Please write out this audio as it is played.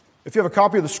If you have a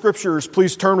copy of the Scriptures,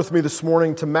 please turn with me this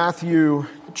morning to Matthew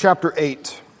chapter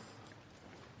 8.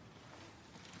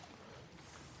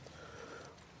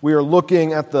 We are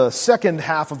looking at the second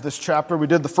half of this chapter. We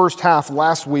did the first half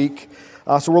last week,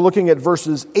 so we're looking at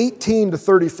verses 18 to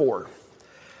 34.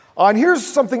 And here's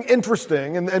something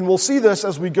interesting, and we'll see this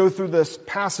as we go through this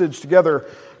passage together.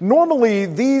 Normally,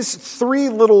 these three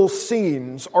little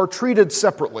scenes are treated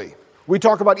separately. We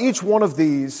talk about each one of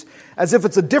these as if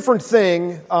it's a different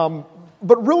thing,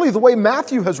 but really the way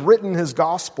Matthew has written his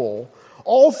gospel,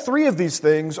 all three of these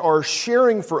things are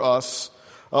sharing for us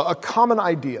a common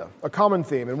idea, a common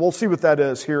theme, and we'll see what that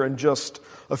is here in just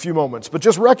a few moments. But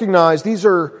just recognize these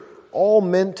are all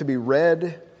meant to be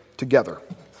read together.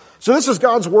 So this is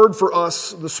God's word for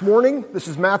us this morning. This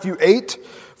is Matthew 8,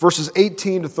 verses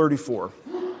 18 to 34.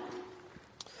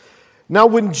 Now,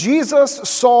 when Jesus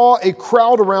saw a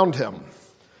crowd around him,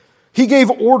 he gave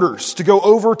orders to go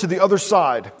over to the other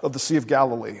side of the Sea of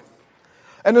Galilee.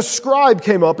 And a scribe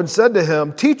came up and said to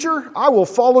him, "Teacher, I will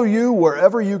follow you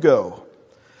wherever you go."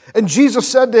 And Jesus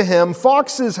said to him,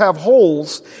 "Foxes have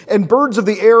holes and birds of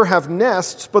the air have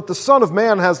nests, but the Son of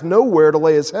Man has nowhere to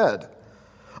lay his head."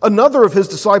 Another of his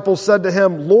disciples said to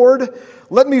him, "Lord,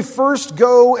 let me first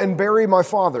go and bury my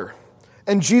father."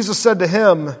 And Jesus said to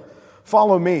him,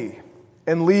 "Follow me,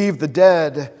 and leave the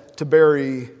dead to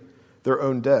bury their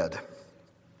own dead."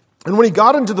 And when he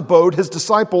got into the boat, his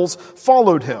disciples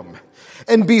followed him.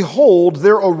 And behold,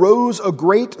 there arose a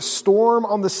great storm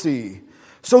on the sea,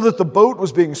 so that the boat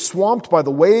was being swamped by the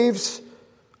waves,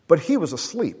 but he was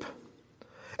asleep.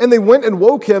 And they went and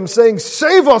woke him, saying,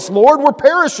 "Save us, Lord, we're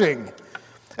perishing."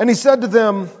 And he said to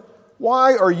them,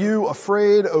 "Why are you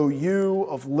afraid, O you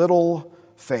of little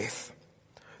faith?"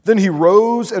 Then he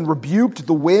rose and rebuked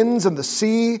the winds and the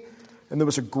sea, and there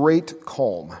was a great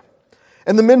calm.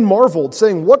 And the men marveled,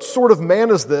 saying, "What sort of man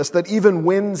is this that even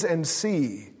winds and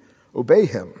sea obey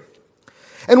him?"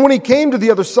 And when he came to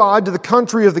the other side, to the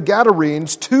country of the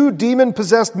Gadarenes, 2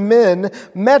 demon-possessed men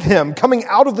met him, coming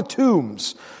out of the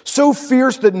tombs, so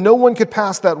fierce that no one could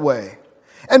pass that way.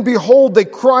 And behold, they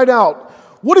cried out,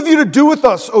 "What have you to do with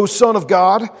us, O Son of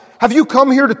God? Have you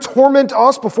come here to torment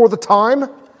us before the time?"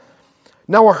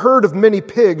 Now a herd of many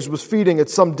pigs was feeding at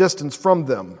some distance from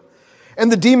them.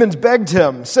 And the demons begged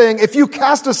him, saying, "If you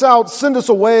cast us out, send us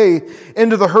away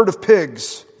into the herd of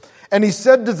pigs." And he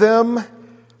said to them,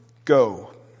 "Go."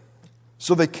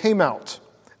 So they came out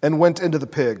and went into the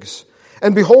pigs.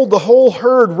 And behold, the whole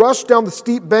herd rushed down the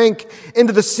steep bank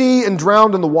into the sea and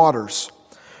drowned in the waters.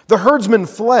 The herdsmen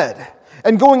fled,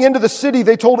 and going into the city,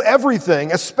 they told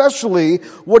everything, especially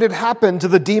what had happened to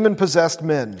the demon-possessed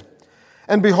men.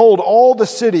 And behold, all the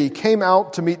city came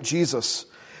out to meet Jesus.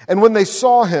 And when they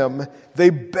saw him, they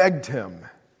begged him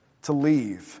to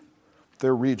leave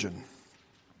their region.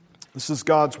 This is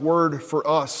God's word for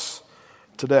us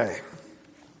today.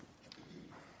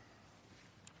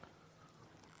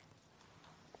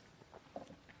 I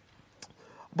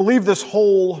believe this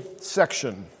whole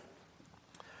section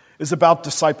is about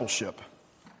discipleship,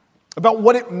 about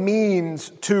what it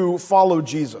means to follow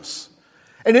Jesus.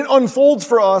 And it unfolds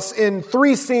for us in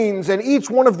 3 scenes, and each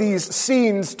one of these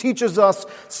scenes teaches us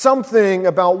something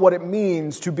about what it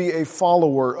means to be a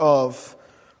follower of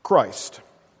Christ.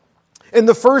 In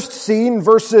the first scene,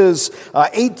 verses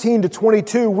 18 to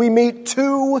 22, we meet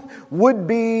 2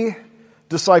 would-be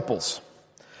disciples.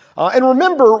 And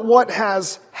remember what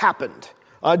has happened.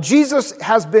 Jesus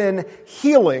has been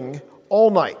healing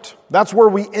all night. That's where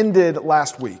we ended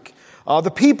last week.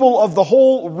 The people of the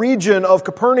whole region of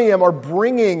Capernaum are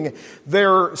bringing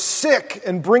their sick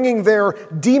and bringing their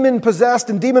demon-possessed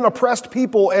and demon-oppressed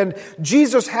people, and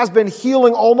Jesus has been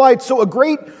healing all night, so a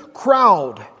great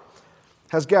crowd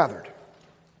has gathered.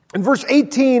 And verse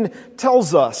 18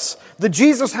 tells us that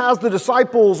Jesus has the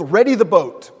disciples ready the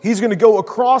boat. He's going to go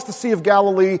across the Sea of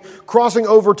Galilee, crossing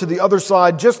over to the other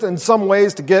side, just in some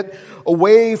ways to get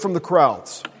away from the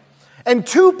crowds. And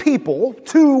 2 people,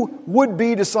 2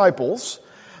 would-be disciples,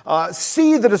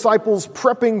 see the disciples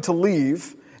prepping to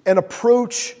leave and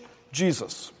approach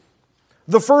Jesus.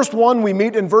 The first one we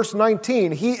meet in verse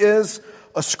 19. He is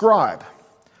a scribe.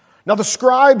 Now, the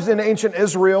scribes in ancient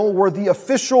Israel were the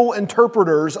official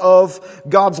interpreters of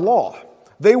God's law.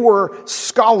 They were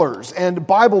scholars and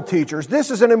Bible teachers.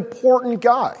 This is an important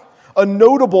guy, a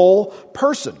notable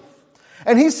person.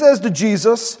 And he says to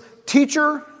Jesus,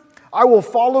 "Teacher, I will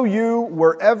follow you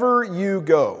wherever you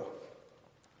go."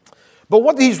 But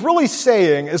what he's really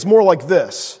saying is more like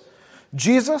this: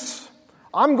 Jesus,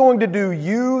 I'm going to do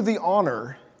you the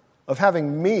honor of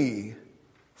having me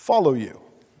follow you.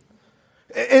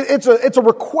 It's a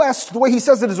request. The way he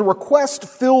says it is a request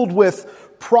filled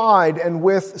with pride and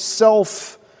with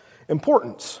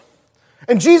self-importance.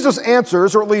 And Jesus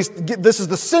answers, or at least this is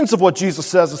the sense of what Jesus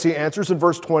says as he answers in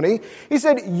verse 20. He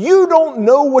said, you don't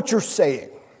know what you're saying.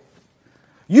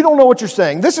 You don't know what you're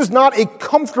saying. This is not a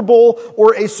comfortable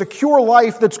or a secure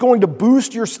life that's going to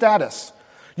boost your status.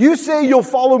 You say you'll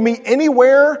follow me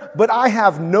anywhere, but I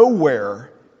have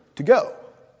nowhere to go.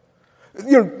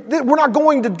 We're not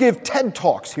going to give TED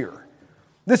Talks here.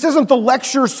 This isn't the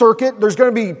lecture circuit. There's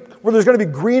going to be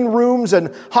green rooms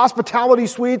and hospitality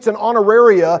suites and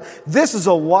honoraria. This is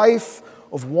a life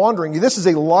of wandering. This is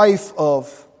a life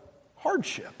of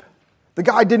hardship. The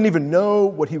guy didn't even know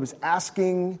what he was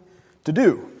asking to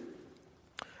do.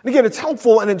 And again, it's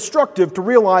helpful and instructive to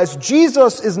realize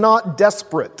Jesus is not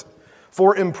desperate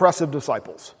for impressive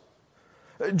disciples.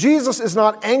 Jesus is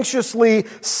not anxiously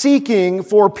seeking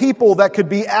for people that could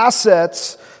be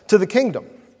assets to the kingdom.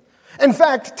 In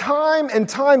fact, time and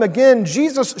time again,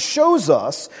 Jesus shows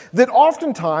us that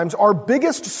oftentimes our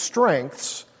biggest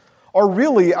strengths are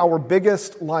really our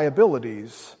biggest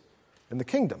liabilities in the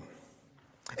kingdom.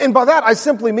 And by that, I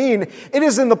simply mean it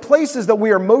is in the places that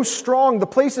we are most strong, the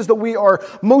places that we are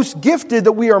most gifted,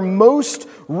 that we are most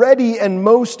ready and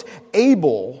most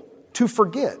able to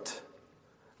forget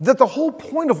that the whole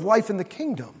point of life in the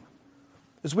kingdom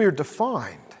is we are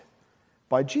defined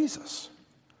by Jesus.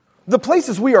 The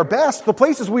places we are best, the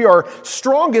places we are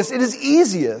strongest, it is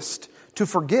easiest to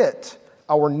forget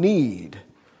our need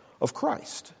of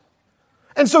Christ.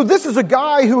 And so this is a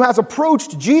guy who has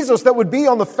approached Jesus that would be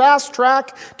on the fast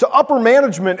track to upper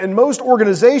management in most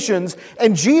organizations,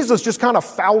 and Jesus just kind of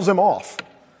fouls him off.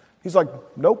 He's like,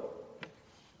 nope.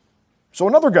 So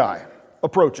another guy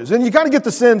approaches, and you kind of get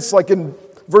the sense, like in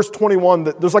verse 21,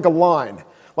 that there's like a line,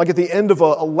 like at the end of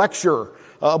a lecture.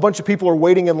 A bunch of people are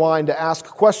waiting in line to ask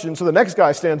questions. So the next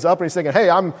guy stands up and he's thinking, hey,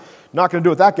 I'm not going to do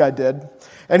what that guy did.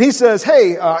 And he says,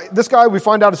 hey, this guy we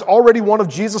find out is already one of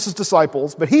Jesus'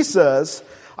 disciples. But he says,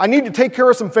 I need to take care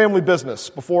of some family business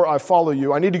before I follow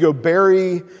you. I need to go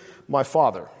bury my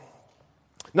father.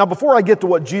 Now, before I get to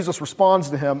what Jesus responds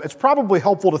to him, it's probably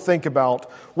helpful to think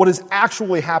about what is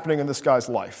actually happening in this guy's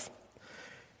life.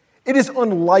 It is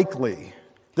unlikely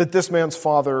that this man's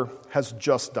father has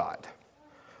just died.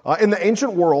 In the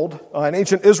ancient world, in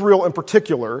ancient Israel in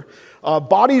particular,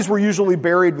 bodies were usually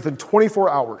buried within 24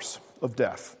 hours of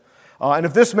death. And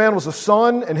if this man was a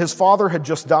son and his father had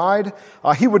just died,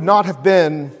 he would not have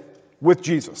been with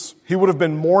Jesus. He would have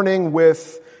been mourning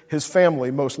with his family,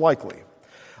 most likely.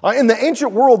 In the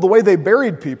ancient world, the way they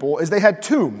buried people is they had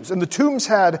tombs, and the tombs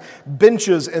had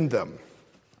benches in them.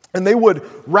 And they would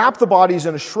wrap the bodies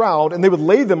in a shroud, and they would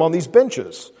lay them on these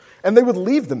benches, and they would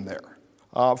leave them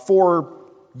there for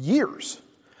years.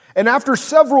 And after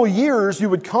several years, you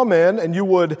would come in and you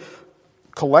would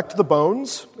collect the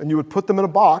bones and you would put them in a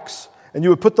box, and you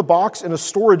would put the box in a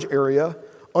storage area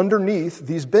underneath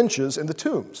these benches in the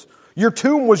tombs. Your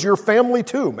tomb was your family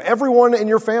tomb. Everyone in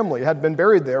your family had been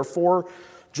buried there for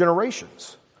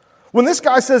generations. When this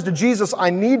guy says to Jesus,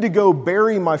 I need to go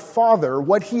bury my father,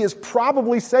 what he is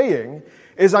probably saying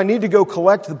is, I need to go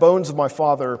collect the bones of my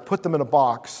father, put them in a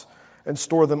box, and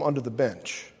store them under the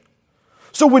bench.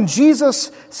 So when Jesus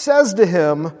says to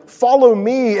him, follow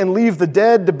me and leave the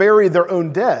dead to bury their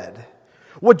own dead,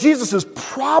 what Jesus is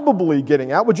probably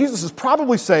getting at, what Jesus is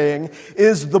probably saying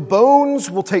is, the bones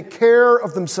will take care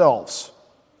of themselves.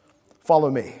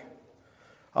 Follow me.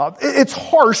 It's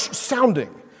harsh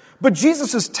sounding, but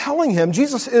Jesus is telling him,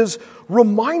 Jesus is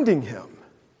reminding him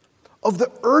of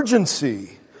the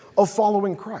urgency of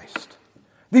following Christ.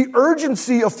 The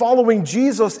urgency of following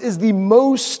Jesus is the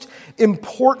most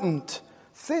important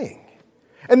thing.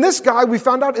 And this guy, we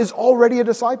found out, is already a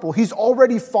disciple. He's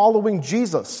already following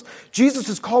Jesus. Jesus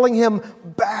is calling him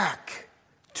back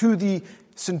to the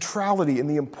centrality and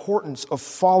the importance of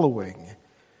following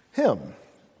him.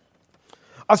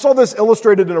 I saw this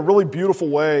illustrated in a really beautiful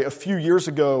way a few years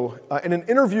ago in an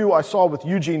interview I saw with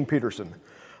Eugene Peterson.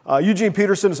 Eugene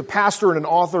Peterson is a pastor and an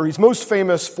author. He's most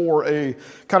famous for a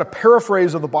kind of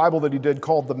paraphrase of the Bible that he did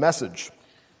called The Message.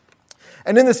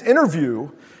 And in this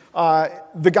interview,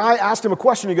 the guy asked him a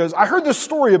question. He goes, I heard this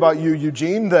story about you,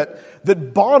 Eugene,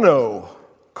 that Bono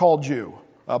called you.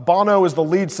 Bono is the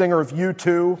lead singer of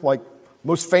U2, like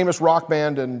most famous rock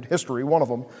band in history, one of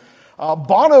them.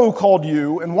 Bono called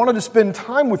you and wanted to spend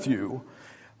time with you,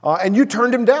 and you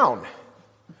turned him down.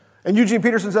 And Eugene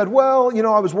Peterson said, well,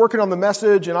 I was working on The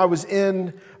Message, and I was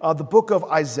in the book of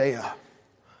Isaiah.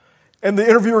 And the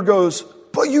interviewer goes,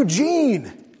 but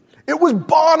Eugene, it was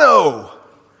Bono.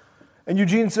 And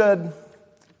Eugene said,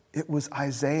 it was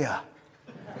Isaiah.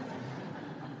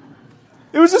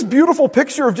 It was this beautiful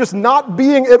picture of just not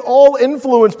being at all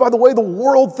influenced by the way the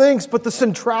world thinks, but the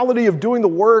centrality of doing the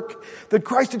work that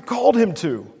Christ had called him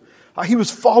to. He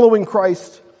was following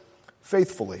Christ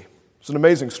faithfully. It's an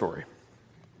amazing story.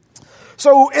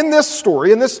 So in this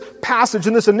story, in this passage,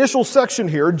 in this initial section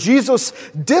here, Jesus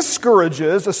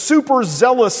discourages a super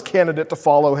zealous candidate to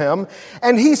follow him,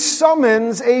 and he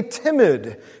summons a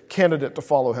timid candidate to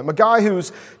follow him, a guy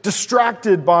who's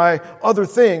distracted by other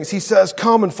things. He says,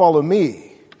 "Come and follow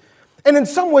me." And in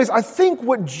some ways, I think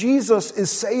what Jesus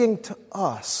is saying to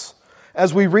us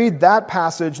as we read that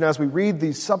passage and as we read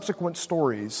these subsequent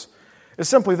stories is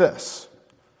simply this.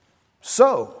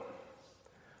 So,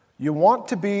 you want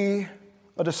to be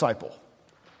a disciple.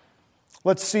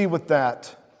 Let's see what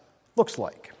that looks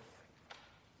like.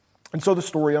 And so the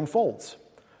story unfolds.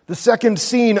 The second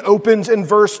scene opens in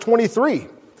verse 23.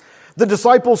 The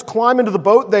disciples climb into the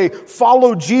boat, they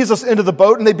follow Jesus into the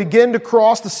boat, and they begin to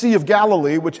cross the Sea of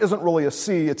Galilee, which isn't really a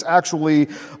sea, it's actually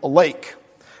a lake.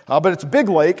 But it's a big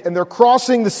lake, and they're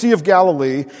crossing the Sea of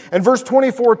Galilee. And verse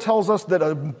 24 tells us that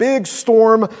a big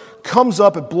storm comes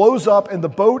up, it blows up, and the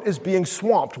boat is being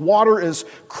swamped. Water is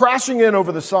crashing in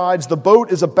over the sides. The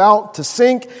boat is about to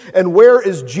sink. And where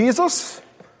is Jesus?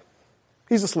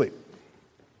 He's asleep.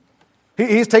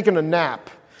 He's taken a nap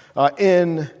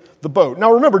in the boat.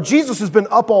 Now remember, Jesus has been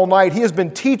up all night. He has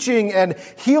been teaching and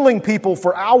healing people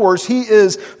for hours. He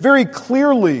is very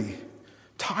clearly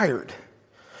tired.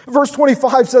 Verse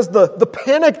 25 says the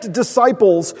panicked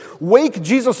disciples wake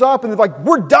Jesus up and they're like,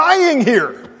 "We're dying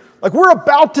here. Like, we're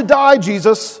about to die,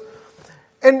 Jesus."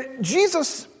 And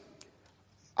Jesus,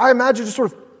 I imagine, just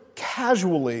sort of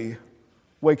casually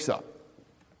wakes up.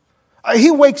 He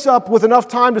wakes up with enough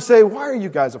time to say, "Why are you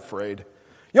guys afraid?"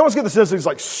 You almost get the sense that he's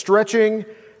like stretching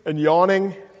and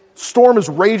yawning. Storm is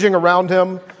raging around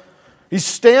him. He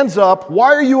stands up.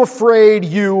 "Why are you afraid,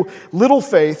 you little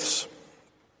faiths?"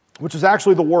 Which is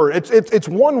actually the word. It's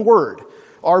one word.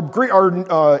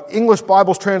 Our English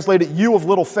Bibles translate it "you of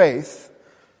little faith,"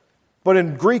 but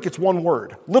in Greek it's one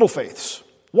word, little faiths.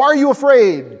 Why are you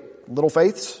afraid, little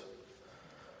faiths?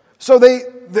 So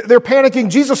they're panicking.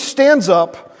 Jesus stands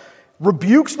up,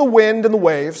 rebukes the wind and the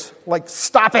waves, like,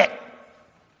 "Stop it!"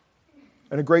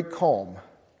 And a great calm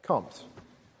comes.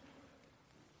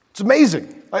 It's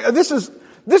amazing.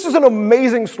 This is an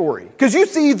amazing story, because you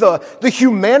see the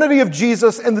humanity of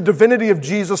Jesus and the divinity of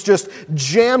Jesus just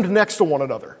jammed next to one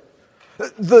another.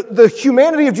 The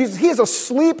humanity of Jesus, he is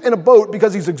asleep in a boat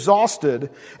because he's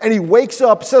exhausted, and he wakes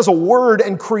up, says a word,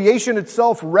 and creation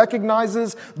itself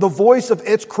recognizes the voice of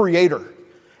its creator.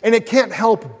 And it can't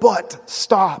help but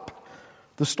stop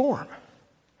the storm.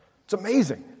 It's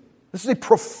amazing. This is a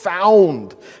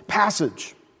profound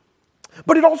passage.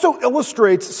 But it also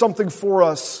illustrates something for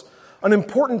us, an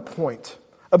important point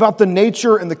about the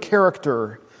nature and the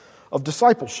character of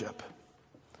discipleship.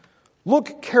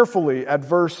 Look carefully at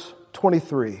verse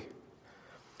 23.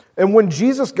 "And when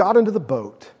Jesus got into the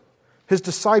boat, his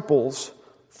disciples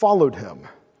followed him.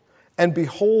 And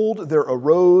behold, there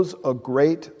arose a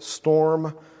great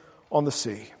storm on the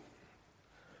sea."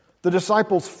 The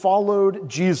disciples followed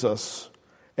Jesus,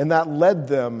 and that led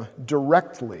them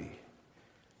directly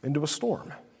into a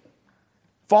storm.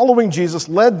 Following Jesus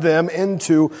led them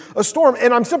into a storm.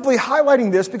 And I'm simply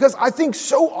highlighting this because I think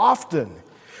so often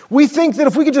we think that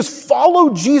if we could just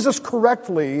follow Jesus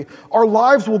correctly, our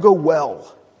lives will go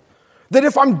well. That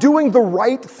if I'm doing the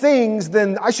right things,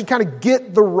 then I should kind of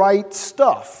get the right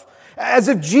stuff. As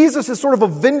if Jesus is sort of a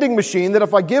vending machine that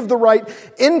if I give the right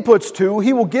inputs to,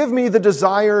 he will give me the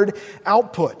desired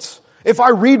outputs. If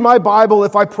I read my Bible,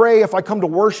 if I pray, if I come to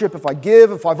worship, if I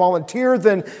give, if I volunteer,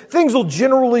 then things will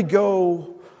generally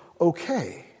go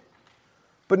okay.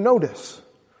 But notice,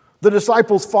 the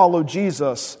disciples follow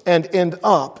Jesus and end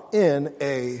up in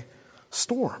a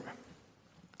storm.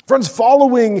 Friends,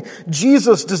 following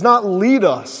Jesus does not lead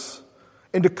us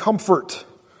into comfort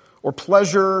or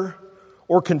pleasure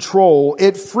or control.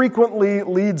 It frequently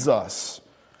leads us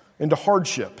into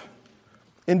hardship,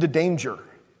 into danger,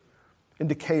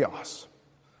 into chaos.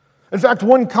 In fact,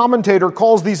 one commentator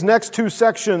calls these next two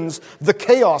sections the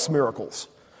chaos miracles.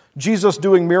 Jesus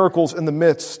doing miracles in the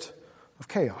midst of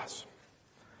chaos.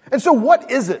 And so what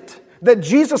is it that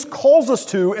Jesus calls us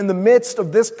to in the midst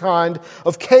of this kind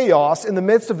of chaos, in the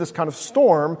midst of this kind of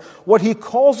storm? What he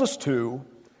calls us to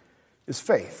is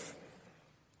faith.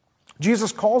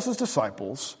 Jesus calls his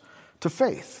disciples to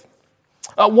faith.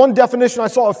 One definition I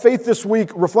saw of faith this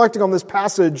week, reflecting on this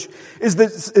passage, is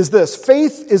this.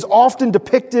 Faith is often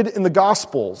depicted in the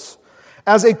Gospels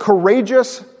as a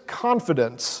courageous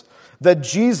confidence that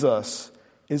Jesus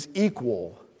is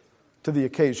equal to the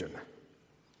occasion.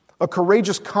 a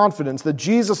courageous confidence that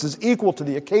Jesus is equal to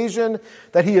the occasion,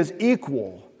 that he is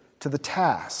equal to the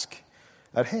task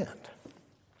at hand.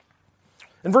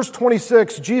 In verse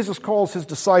 26, Jesus calls his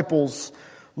disciples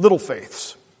little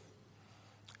faiths.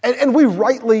 And we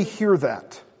rightly hear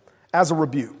that as a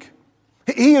rebuke.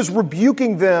 He is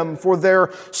rebuking them for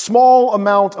their small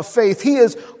amount of faith. He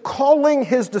is calling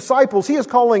his disciples, he is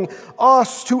calling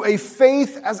us to a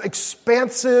faith as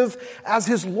expansive as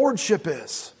his lordship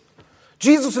is.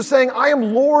 Jesus is saying, I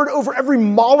am Lord over every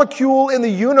molecule in the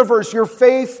universe. Your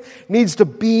faith needs to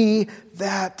be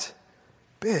that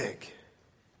big.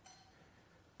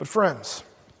 But friends,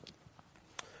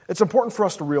 it's important for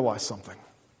us to realize something.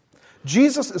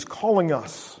 Jesus is calling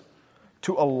us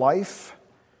to a life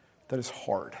that is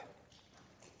hard.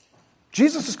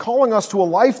 Jesus is calling us to a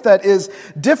life that is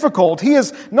difficult. He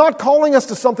is not calling us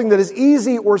to something that is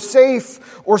easy or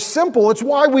safe or simple. It's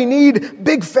why we need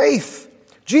big faith.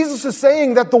 Jesus is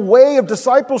saying that the way of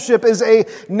discipleship is a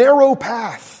narrow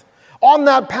path. On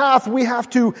that path, we have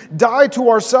to die to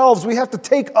ourselves. We have to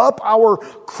take up our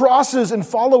crosses and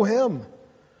follow him.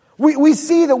 We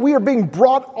see that we are being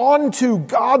brought onto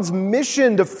God's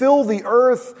mission to fill the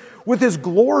earth with his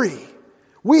glory.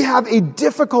 We have a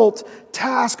difficult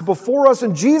task before us,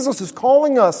 and Jesus is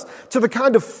calling us to the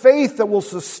kind of faith that will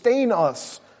sustain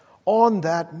us on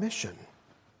that mission.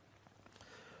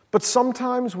 But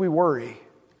sometimes we worry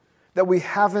that we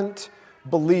haven't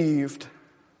believed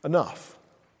enough.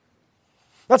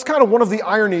 That's kind of one of the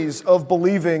ironies of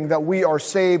believing that we are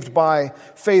saved by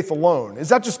faith alone, is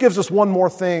that just gives us one more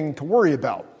thing to worry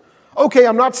about. Okay,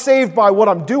 I'm not saved by what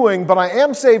I'm doing, but I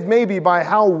am saved maybe by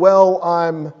how well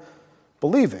I'm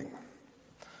believing.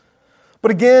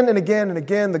 But again and again and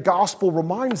again, the gospel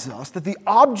reminds us that the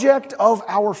object of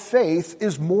our faith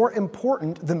is more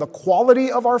important than the quality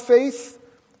of our faith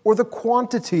or the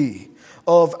quantity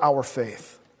of our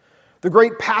faith. The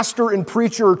great pastor and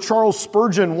preacher Charles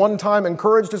Spurgeon one time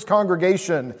encouraged his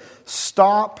congregation,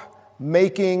 stop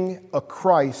making a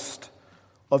Christ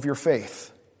of your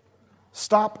faith.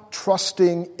 Stop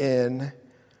trusting in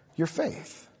your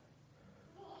faith.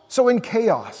 So in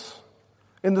chaos,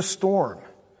 in the storm,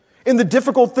 in the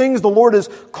difficult things the Lord is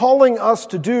calling us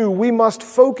to do, we must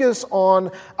focus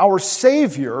on our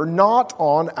Savior, not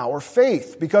on our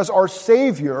faith, because our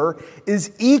Savior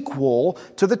is equal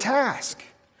to the task.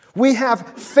 We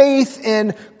have faith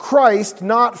in Christ,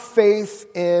 not faith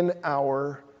in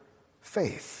our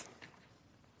faith.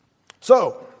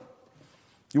 So,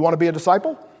 you want to be a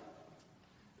disciple?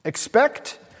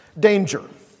 Expect danger.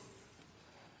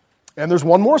 And there's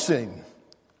one more scene.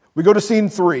 We go to scene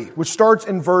 3, which starts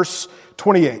in verse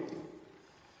 28.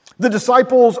 The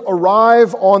disciples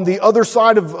arrive on the other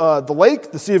side of the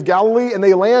lake, the Sea of Galilee, and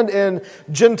they land in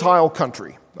Gentile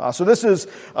country. So this is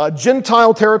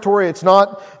Gentile territory. It's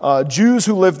not Jews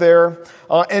who live there.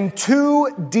 And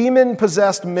 2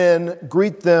 demon-possessed men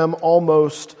greet them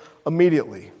almost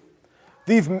immediately.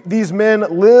 These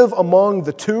men live among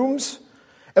the tombs,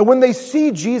 and when they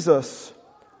see Jesus,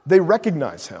 they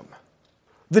recognize him.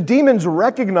 The demons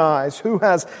recognize who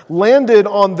has landed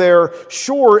on their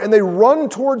shore, and they run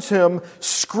towards him,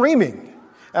 screaming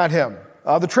at him.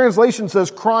 The translation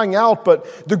says crying out,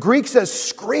 but the Greek says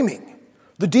screaming.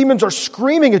 The demons are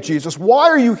screaming at Jesus, "Why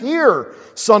are you here,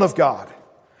 Son of God?"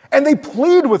 And they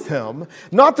plead with him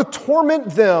not to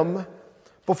torment them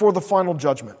before the final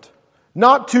judgment,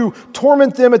 not to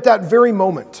torment them at that very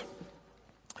moment.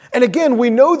 And again,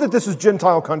 we know that this is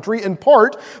Gentile country in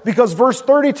part because verse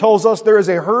 30 tells us there is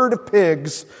a herd of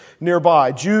pigs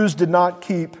nearby. Jews did not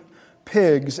keep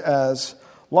pigs as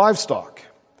livestock.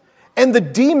 And the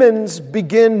demons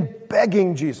begin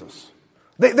begging Jesus.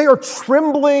 They are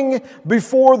trembling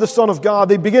before the Son of God.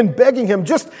 They begin begging him,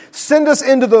 just send us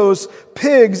into those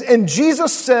pigs. And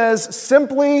Jesus says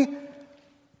simply,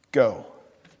 go.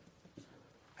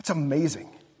 That's amazing.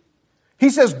 He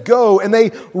says, go, and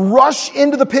they rush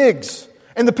into the pigs.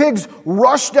 And the pigs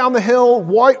rush down the hill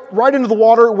right into the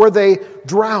water where they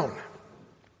drown.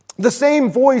 The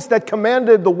same voice that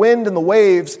commanded the wind and the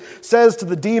waves says to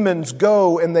the demons,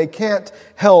 go, and they can't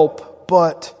help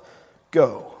but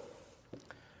go.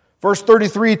 Verse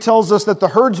 33 tells us that the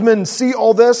herdsmen see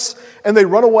all this and they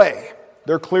run away.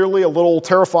 They're clearly a little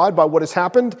terrified by what has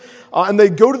happened. And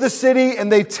they go to the city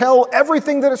and they tell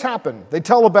everything that has happened. They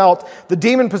tell about the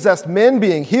demon-possessed men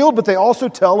being healed, but they also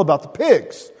tell about the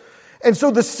pigs. And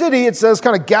so the city, it says,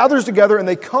 kind of gathers together and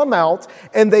they come out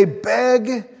and they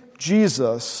beg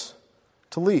Jesus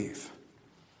to leave.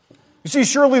 You see,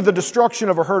 surely the destruction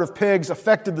of a herd of pigs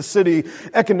affected the city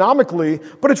economically,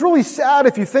 but it's really sad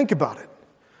if you think about it.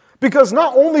 Because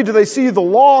not only do they see the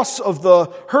loss of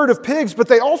the herd of pigs, but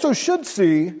they also should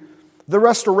see the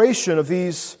restoration of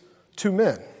these two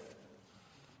men.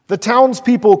 The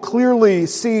townspeople clearly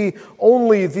see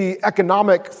only the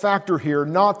economic factor here,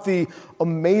 not the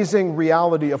amazing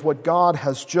reality of what God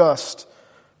has just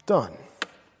done.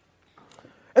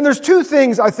 And there's two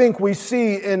things I think we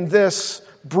see in this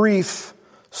brief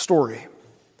story.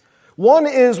 One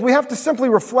is we have to simply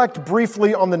reflect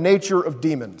briefly on the nature of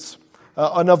demons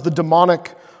and of the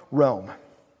demonic realm.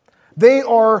 They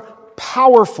are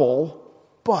powerful,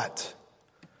 but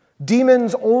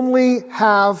demons only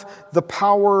have the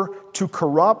power to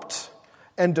corrupt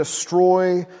and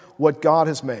destroy what God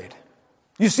has made.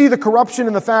 You see the corruption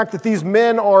in the fact that these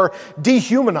men are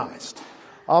dehumanized.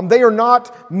 They are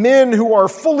not men who are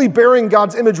fully bearing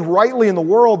God's image rightly in the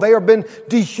world. They have been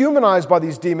dehumanized by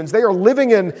these demons. They are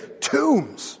living in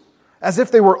tombs as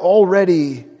if they were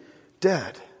already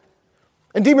dead.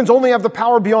 And demons only have the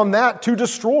power beyond that to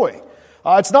destroy.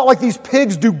 It's not like these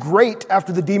pigs do great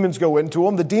after the demons go into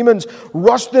them. The demons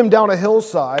rush them down a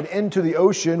hillside into the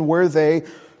ocean where they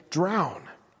drown.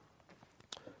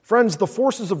 Friends, the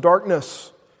forces of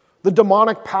darkness, the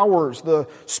demonic powers, the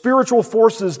spiritual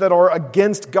forces that are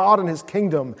against God and His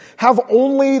kingdom have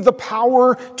only the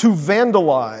power to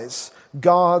vandalize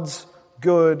God's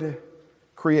good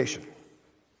creation.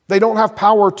 They don't have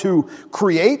power to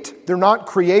create. They're not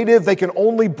creative. They can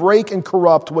only break and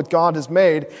corrupt what God has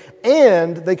made,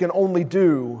 and they can only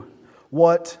do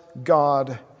what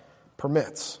God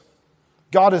permits.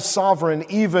 God is sovereign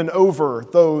even over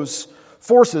those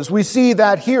forces. We see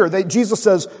that here. Jesus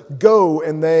says, "Go,"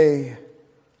 and they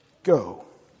go.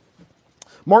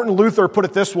 Martin Luther put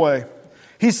it this way.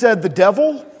 He said, "The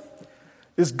devil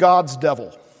is God's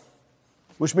devil,"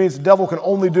 which means the devil can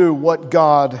only do what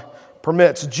God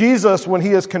permits. Jesus, when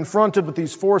he is confronted with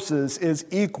these forces, is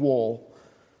equal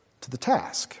to the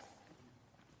task.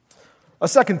 A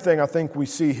second thing I think we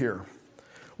see here.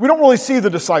 We don't really see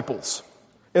the disciples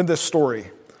in this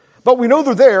story, but we know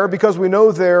they're there because we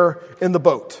know they're in the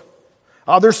boat.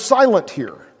 They're silent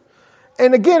here.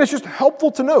 And again, it's just helpful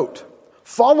to note,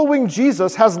 following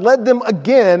Jesus has led them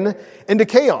again into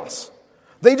chaos.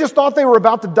 They just thought they were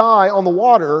about to die on the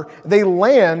water. They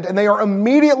land and they are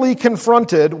immediately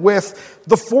confronted with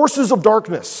the forces of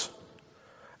darkness.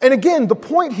 And again, the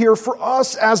point here for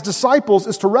us as disciples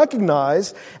is to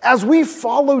recognize as we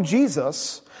follow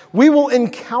Jesus, we will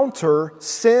encounter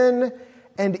sin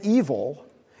and evil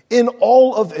in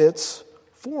all of its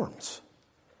forms.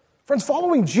 Friends,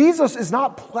 following Jesus is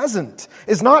not pleasant,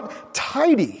 it's not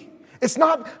tidy, it's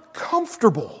not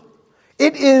comfortable.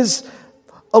 It is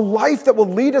a life that will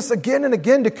lead us again and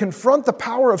again to confront the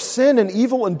power of sin and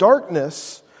evil and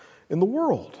darkness in the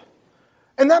world.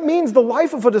 And that means the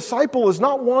life of a disciple is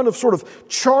not one of sort of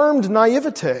charmed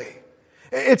naivete.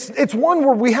 It's one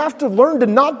where we have to learn to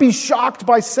not be shocked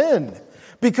by sin,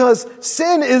 because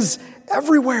sin is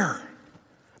everywhere.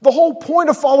 The whole point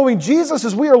of following Jesus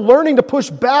is we are learning to push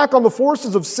back on the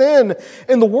forces of sin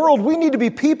in the world. We need to be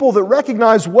people that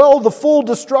recognize well the full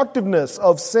destructiveness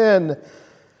of sin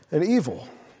and evil.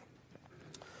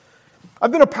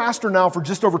 I've been a pastor now for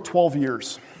just over 12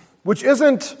 years, which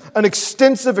isn't an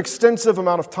extensive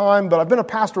amount of time, but I've been a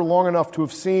pastor long enough to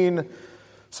have seen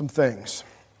some things.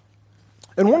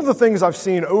 And one of the things I've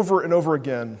seen over and over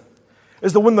again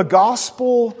is that when the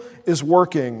gospel is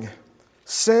working,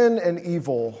 sin and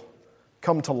evil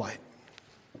come to light.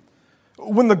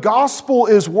 When the gospel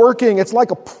is working, it's like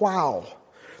a plow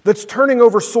that's turning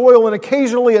over soil, and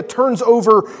occasionally it turns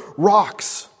over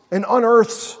rocks and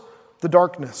unearths the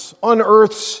darkness,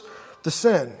 unearths the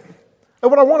sin. And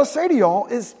what I want to say to y'all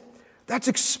is that's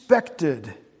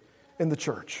expected in the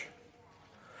church.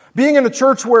 Being in a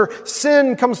church where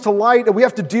sin comes to light and we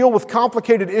have to deal with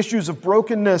complicated issues of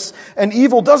brokenness and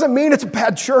evil doesn't mean it's a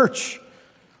bad church.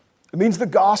 It means the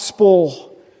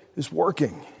gospel is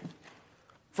working.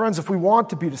 Friends, if we want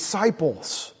to be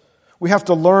disciples, we have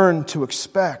to learn to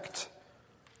expect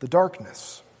the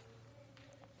darkness.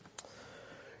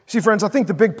 See, friends, I think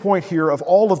the big point here of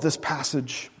all of this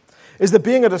passage is that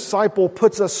being a disciple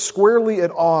puts us squarely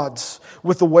at odds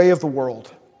with the way of the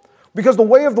world. Because the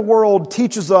way of the world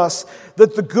teaches us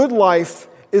that the good life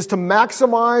is to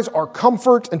maximize our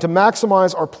comfort and to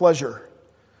maximize our pleasure.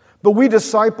 But we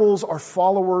disciples are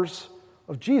followers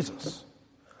of Jesus.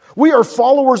 We are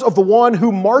followers of the one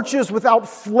who marches without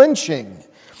flinching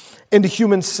into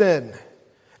human sin,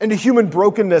 into human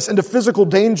brokenness, into physical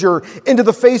danger, into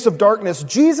the face of darkness.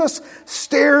 Jesus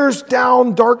stares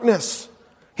down darkness.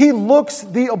 He looks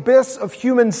the abyss of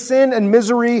human sin and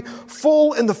misery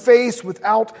full in the face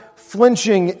without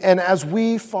flinching. And as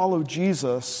we follow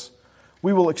Jesus,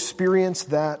 we will experience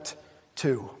that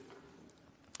too.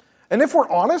 And if we're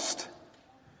honest,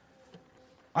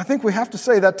 I think we have to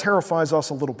say that terrifies us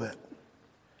a little bit.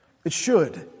 It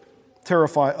should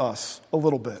terrify us a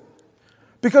little bit.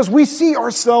 Because we see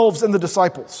ourselves in the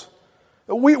disciples.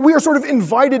 We are sort of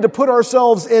invited to put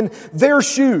ourselves in their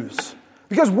shoes.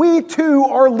 Because we too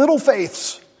are little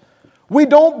faiths. We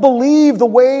don't believe the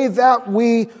way that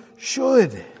we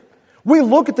should. We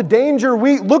look at the danger,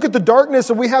 we look at the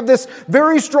darkness, and we have this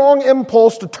very strong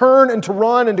impulse to turn and to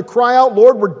run and to cry out,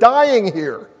 Lord, we're dying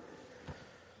here.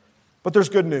 But there's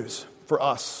good news for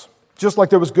us, just like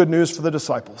there was good news for the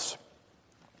disciples.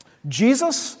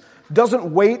 Jesus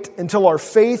doesn't wait until our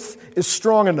faith is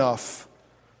strong enough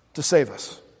to save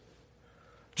us.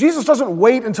 Jesus doesn't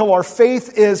wait until our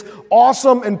faith is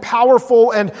awesome and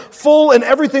powerful and full in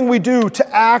everything we do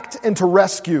to act and to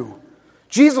rescue.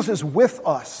 Jesus is with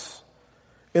us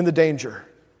in the danger.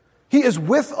 He is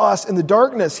with us in the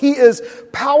darkness. He is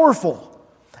powerful.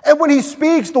 And when he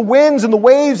speaks, the winds and the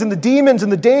waves and the demons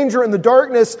and the danger and the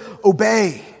darkness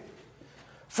obey.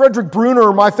 Frederick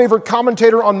Bruner, my favorite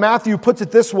commentator on Matthew, puts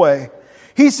it this way.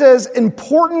 He says,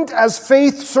 important as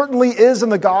faith certainly is in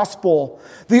the gospel,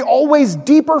 the always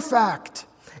deeper fact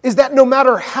is that no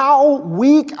matter how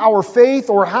weak our faith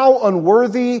or how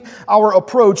unworthy our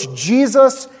approach,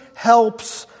 Jesus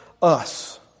helps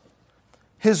us.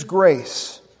 His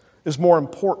grace is more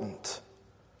important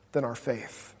than our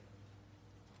faith.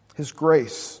 His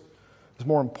grace is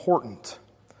more important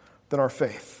than our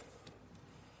faith.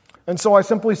 And so I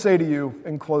simply say to you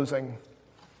in closing,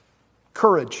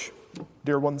 courage,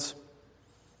 dear ones,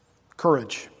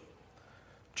 courage.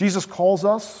 Jesus calls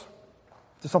us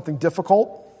to something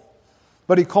difficult,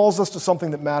 but he calls us to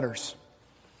something that matters.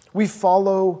 We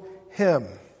follow him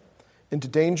into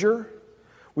danger.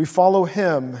 We follow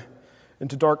him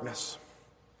into darkness.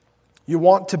 You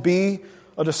want to be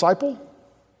a disciple?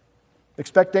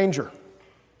 Expect danger.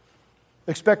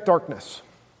 Expect darkness.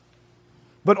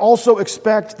 But also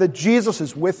expect that Jesus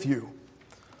is with you.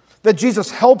 That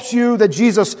Jesus helps you, that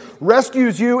Jesus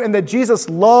rescues you, and that Jesus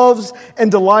loves and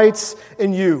delights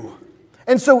in you.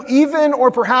 And so even,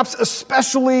 or perhaps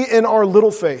especially in our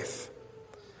little faith,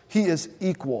 he is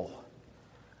equal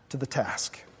to the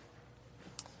task.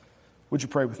 Would you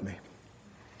pray with me?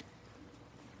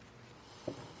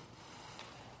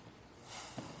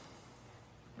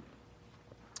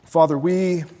 Father,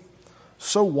 we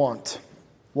so want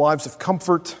lives of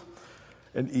comfort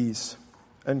and ease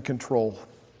and control.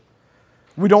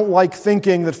 We don't like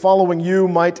thinking that following you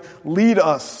might lead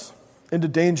us into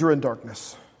danger and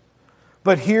darkness.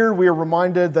 But here we are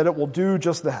reminded that it will do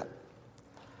just that.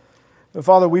 And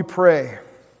Father, we pray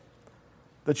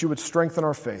that you would strengthen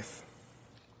our faith.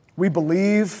 We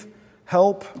believe,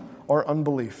 help our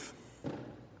unbelief.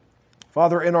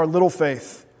 Father, in our little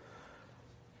faith,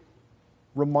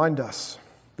 remind us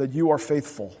that you are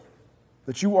faithful,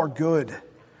 that you are good,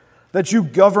 that you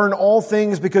govern all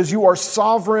things because you are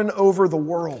sovereign over the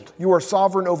world. You are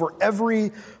sovereign over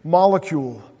every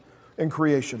molecule in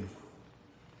creation.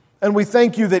 And we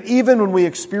thank you that even when we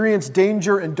experience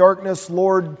danger and darkness,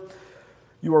 Lord,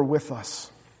 you are with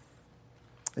us.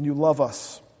 And you love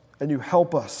us, and you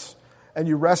help us, and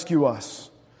you rescue us,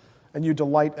 and you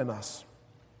delight in us.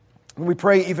 And we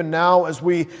pray even now as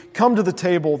we come to the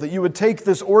table that you would take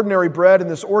this ordinary bread and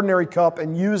this ordinary cup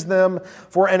and use them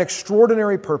for an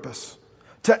extraordinary purpose,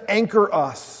 to anchor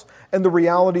us in the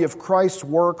reality of Christ's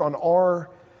work on our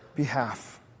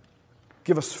behalf.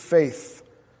 Give us faith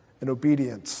and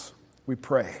obedience, we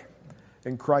pray.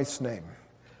 In Christ's name,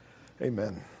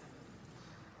 amen.